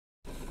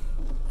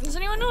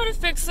know how to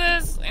fix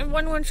this. And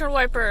one windshield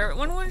wiper.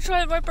 One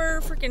windshield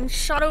wiper freaking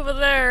shot over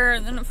there,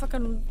 and then it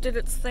fucking did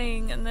its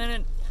thing, and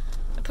then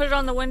I put it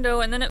on the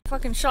window, and then it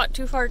fucking shot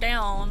too far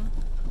down.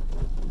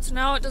 So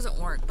now it doesn't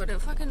work, but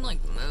it fucking like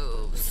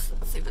moves.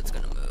 Let's see if it's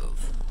gonna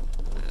move.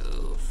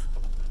 Move.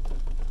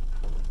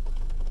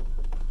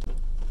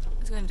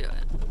 It's gonna do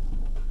it.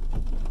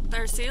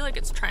 There, see, like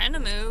it's trying to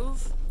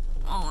move.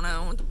 Oh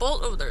no, the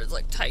bolt over there is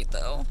like tight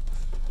though.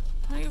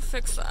 How do you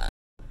fix that?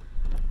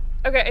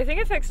 Okay, I think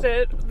I fixed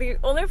it. The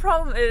only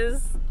problem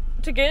is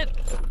to get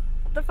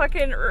the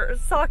fucking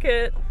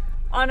socket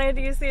on, I had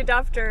to use the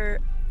adapter,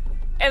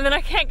 and then I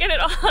can't get it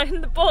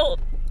on the bolt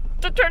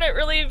to turn it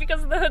really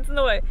because the hood's in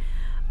the way.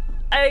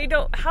 I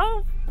don't,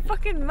 how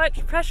fucking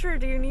much pressure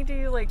do you need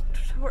to like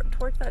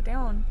torque that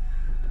down?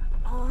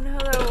 Oh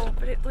no,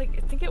 but it like,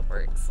 I think it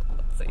works.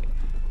 Let's see.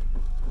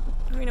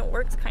 I mean, it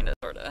works kinda,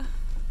 sorta.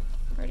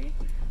 Ready?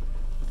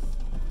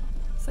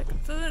 It's like,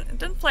 it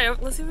doesn't fly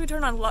off. Let's see if we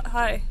turn on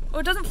high. Oh,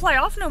 it doesn't fly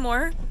off no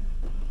more.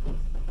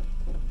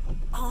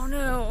 Oh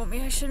no,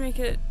 maybe I should make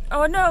it.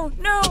 Oh no,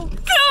 no, no,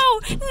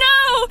 no,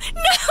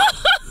 no!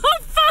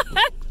 Fuck, fuck,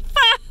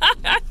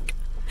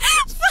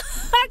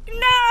 fuck,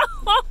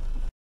 no!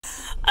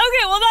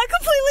 Okay, well that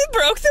completely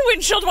broke the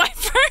windshield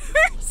wiper.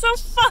 So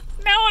fuck,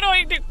 now what do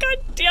I do? God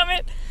damn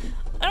it.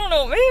 I don't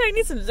know, maybe I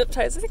need some zip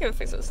ties. I think I can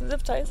fix it with some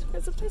zip ties.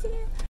 Got zip ties in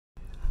here?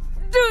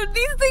 Dude,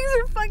 these things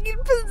are fucking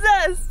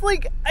possessed.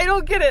 Like, I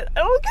don't get it. I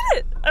don't get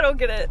it. I don't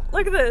get it.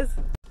 Look at this.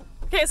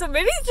 Okay, so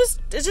maybe it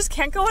just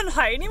can't go on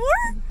high anymore?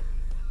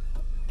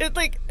 It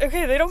like,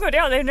 okay, they don't go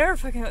down. They never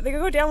fucking, they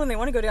go down when they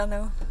want to go down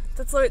though.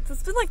 That's like,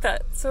 it's been like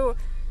that. So,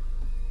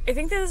 I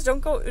think they just don't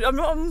go,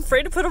 I'm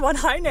afraid to put them on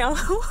high now.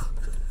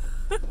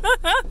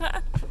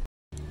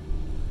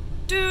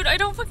 Dude, I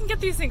don't fucking get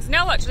these things.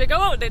 Now what? Should they go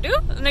out? They do?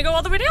 And they go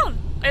all the way down.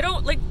 I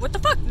don't, like, what the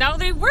fuck? Now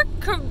they work.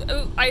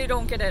 I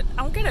don't get it.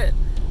 I don't get it.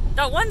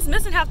 That one's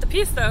missing half the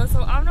piece though,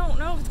 so I don't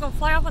know if it's gonna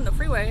fly off on the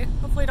freeway.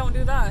 Hopefully don't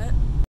do that.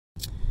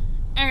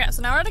 Okay,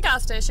 so now we're at a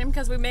gas station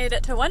because we made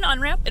it to one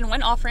on-ramp and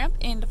one off-ramp,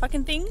 and the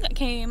fucking thing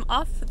came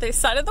off the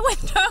side of the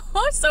window,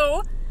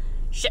 so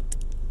shit.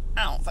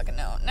 I don't fucking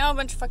know. Now a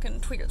bunch of fucking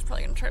tweakers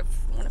probably gonna try to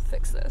wanna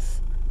fix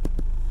this.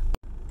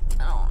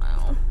 I don't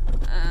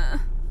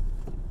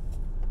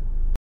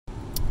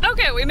know.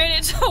 Okay, we made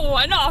it to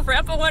one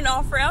off-ramp and one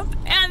off-ramp,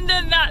 and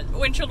then that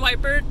windshield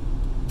wiper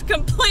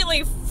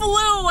completely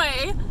flew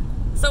away.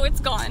 So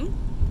it's gone.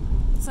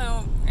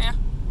 So, yeah,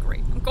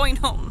 great. I'm going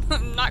home.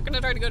 I'm not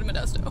gonna try to go to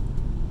Modesto.